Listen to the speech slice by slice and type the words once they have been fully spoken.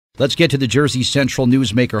Let's get to the Jersey Central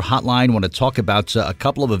Newsmaker Hotline. I want to talk about a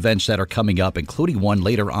couple of events that are coming up, including one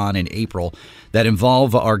later on in April that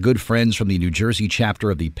involve our good friends from the New Jersey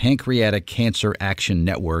chapter of the Pancreatic Cancer Action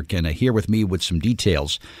Network. And here with me with some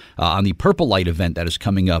details on the PurpleLight event that is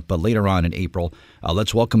coming up later on in April.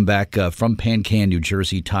 Let's welcome back from PANCAN, New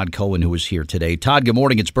Jersey, Todd Cohen, who is here today. Todd, good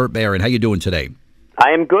morning. It's Burt Barron. How you doing today?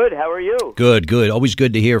 I am good. How are you? Good. Always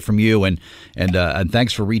good to hear from you, and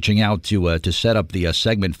thanks for reaching out to set up the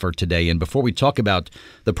segment for today. And before we talk about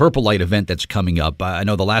the PurpleLight event that's coming up, I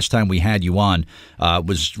know the last time we had you on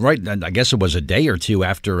was right. I guess it was a day or two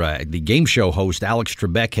after the game show host Alex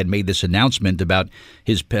Trebek had made this announcement about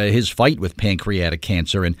his fight with pancreatic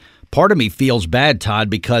cancer. And part of me feels bad, Todd,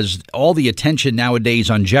 because all the attention nowadays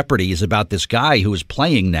on Jeopardy is about this guy who is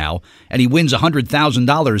playing now, and he wins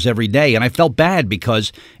 $100,000 every day. And I felt bad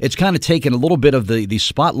because it's kind of taken a little bit of the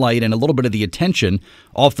spotlight and a little bit of the attention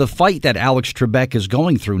off the fight that Alex Trebek is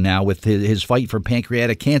going through now with his fight for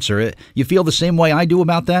pancreatic cancer. You feel the same way I do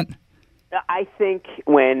about that? I think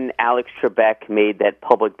when Alex Trebek made that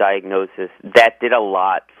public diagnosis, that did a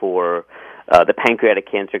lot for the pancreatic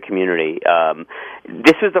cancer community.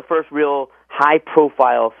 This was the first real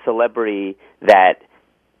high-profile celebrity that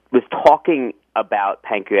was talking about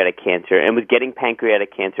pancreatic cancer and was getting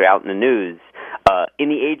pancreatic cancer out in the news in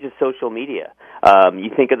the age of social media.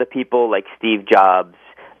 You think of the people like Steve Jobs.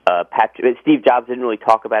 Steve Jobs didn't really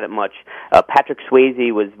talk about it much. Patrick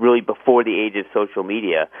Swayze was really before the age of social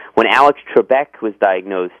media. When Alex Trebek was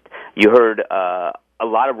diagnosed, you heard a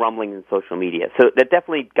lot of rumblings in social media. So that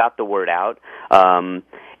definitely got the word out.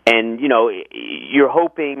 And, you know, you're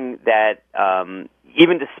hoping that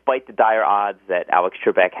even despite the dire odds that Alex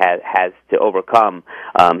Trebek has to overcome,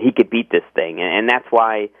 he could beat this thing. And that's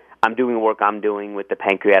why I'm doing the work I'm doing with the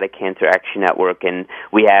Pancreatic Cancer Action Network, and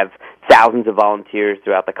we have thousands of volunteers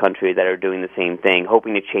throughout the country that are doing the same thing,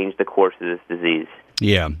 hoping to change the course of this disease.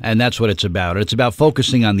 Yeah, and that's what it's about. It's about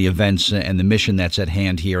focusing on the events and the mission that's at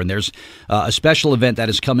hand here. And there's a special event that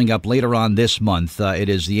is coming up later on this month. It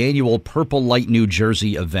is the annual PurpleLight New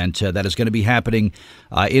Jersey event that is going to be happening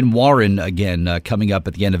in Warren again, coming up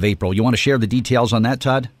at the end of April. You want to share the details on that,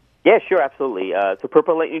 Todd? Yeah, sure, absolutely. So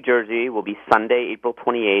PurpleLight New Jersey will be Sunday, April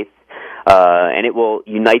 28th, and it will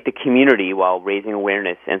unite the community while raising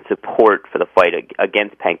awareness and support for the fight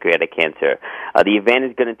against pancreatic cancer. The event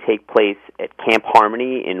is going to take place at Camp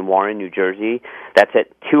Harmony in Warren, New Jersey. That's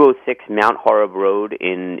at 206 Mount Horeb Road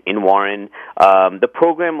in Warren. The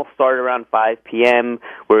program will start around 5 p.m.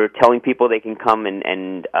 We're telling people they can come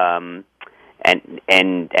and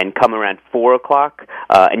come around 4 o'clock,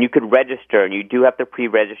 and you could register, and you do have to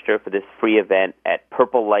pre-register for this free event at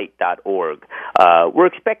PurpleLight.org. We're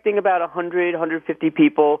expecting about 150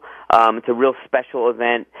 people. It's a real special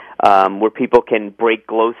event where people can break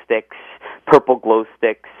glow sticks, purple glow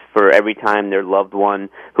sticks, for every time their loved one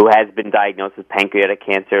who has been diagnosed with pancreatic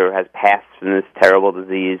cancer or has passed from this terrible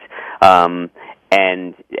disease. And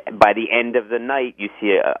by the end of the night, you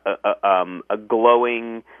see a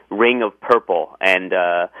glowing ring of purple, and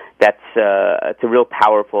it's a real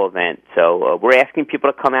powerful event. So we're asking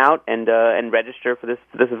people to come out and register for this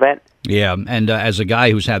event. Yeah, and as a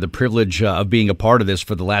guy who's had the privilege of being a part of this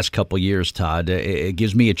for the last couple of years, Todd, it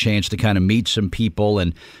gives me a chance to kind of meet some people,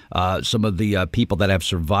 and some of the people that have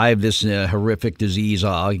survived this horrific disease.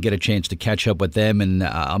 I'll get a chance to catch up with them, and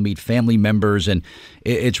I'll meet family members, and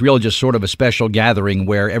it's really just sort of a special gathering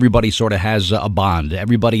where everybody sort of has a bond.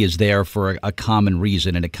 Everybody is there for a common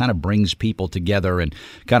reason, and it kind of brings people together and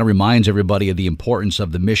kind of reminds everybody of the importance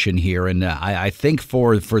of the mission here. And I think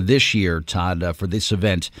for this year, Todd, for this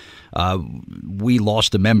event, we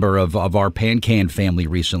lost a member of our PANCAN family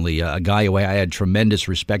recently, a guy who I had tremendous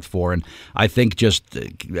respect for, and I think just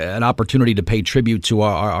an opportunity to pay tribute to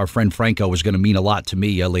our friend Franco is going to mean a lot to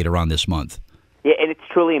me later on this month. Yeah, and it's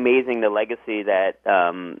truly amazing the legacy that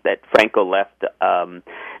Franco left.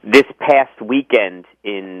 This past weekend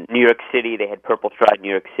in New York City, they had Purple Stride New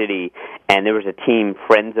York City, and there was a team,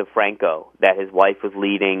 Friends of Franco, that his wife was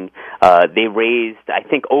leading. They raised, I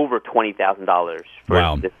think, over $20,000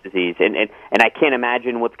 for this disease. And I can't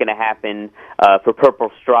imagine what's going to happen for Purple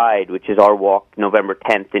Stride, which is our walk November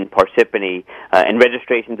 10th in Parsippany, and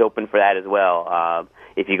registration's open for that as well.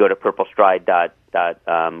 If you go to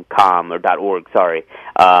purplestride.com or .org, sorry.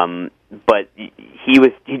 But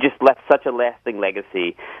he just left such a lasting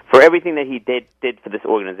legacy for everything that he did for this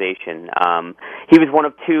organization. He was one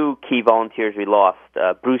of two key volunteers we lost.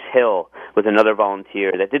 Bruce Hill was another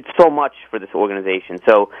volunteer that did so much for this organization.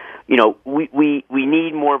 So, you know, we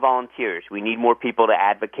need more volunteers. We need more people to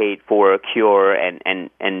advocate for a cure, and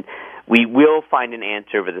we will find an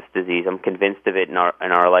answer for this disease. I'm convinced of it in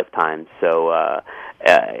our lifetimes. So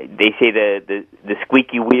they say the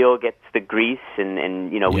squeaky wheel gets the grease,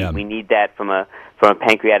 and we need that from a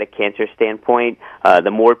pancreatic cancer standpoint.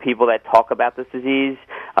 The more people that talk about this disease,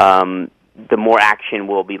 the more action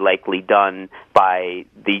will be likely done by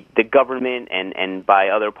the government and by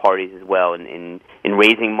other parties as well in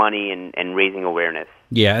raising money and raising awareness.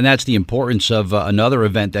 Yeah, and that's the importance of another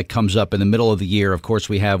event that comes up in the middle of the year. Of course,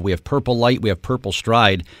 we have PurpleLight, we have Purple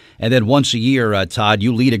Stride, and then once a year, Todd,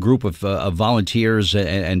 you lead a group of volunteers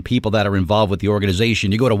and people that are involved with the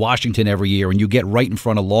organization. You go to Washington every year, and you get right in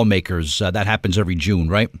front of lawmakers. That happens every June,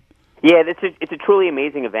 right? Yeah, it's a truly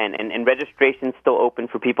amazing event, and registration's still open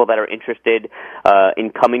for people that are interested in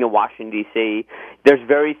coming to Washington, D.C. There's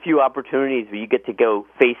very few opportunities where you get to go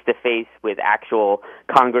face-to-face with actual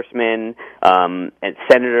congressmen and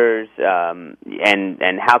senators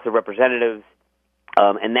and House of Representatives,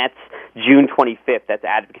 and that's June 25th. That's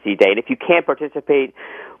Advocacy Day. And if you can't participate,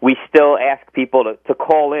 we still ask people to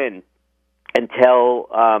call in and tell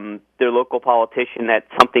their local politician that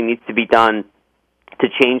something needs to be done to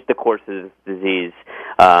change the course of this disease.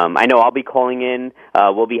 I know I'll be calling in.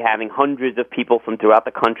 We'll be having hundreds of people from throughout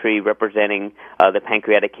the country representing the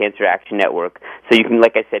Pancreatic Cancer Action Network. So you can,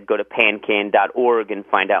 like I said, go to PANCAN.org and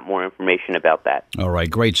find out more information about that. All right,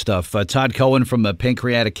 great stuff. Todd Cohen from the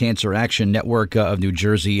Pancreatic Cancer Action Network of New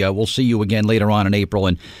Jersey. We'll see you again later on in April,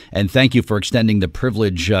 and thank you for extending the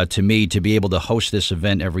privilege to me to be able to host this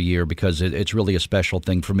event every year, because it's really a special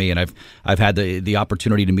thing for me, and I've had the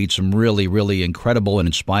opportunity to meet some really, really incredible and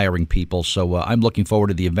inspiring people. So I'm looking forward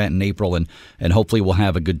to the event in April, and hopefully we'll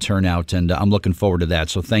have a good turnout, and I'm looking forward to that.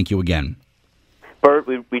 So thank you again. Bert,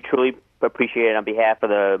 we truly appreciate it on behalf of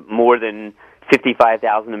the more than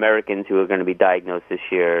 55,000 Americans who are going to be diagnosed this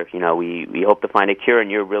year. We hope to find a cure, and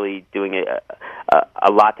you're really doing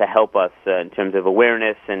a lot to help us in terms of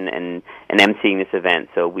awareness and emceeing this event.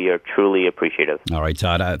 So we are truly appreciative. All right,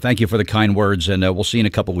 Todd. Thank you for the kind words, and we'll see you in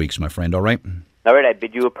a couple weeks, my friend. All right? All right, I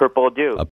bid you a purple adieu.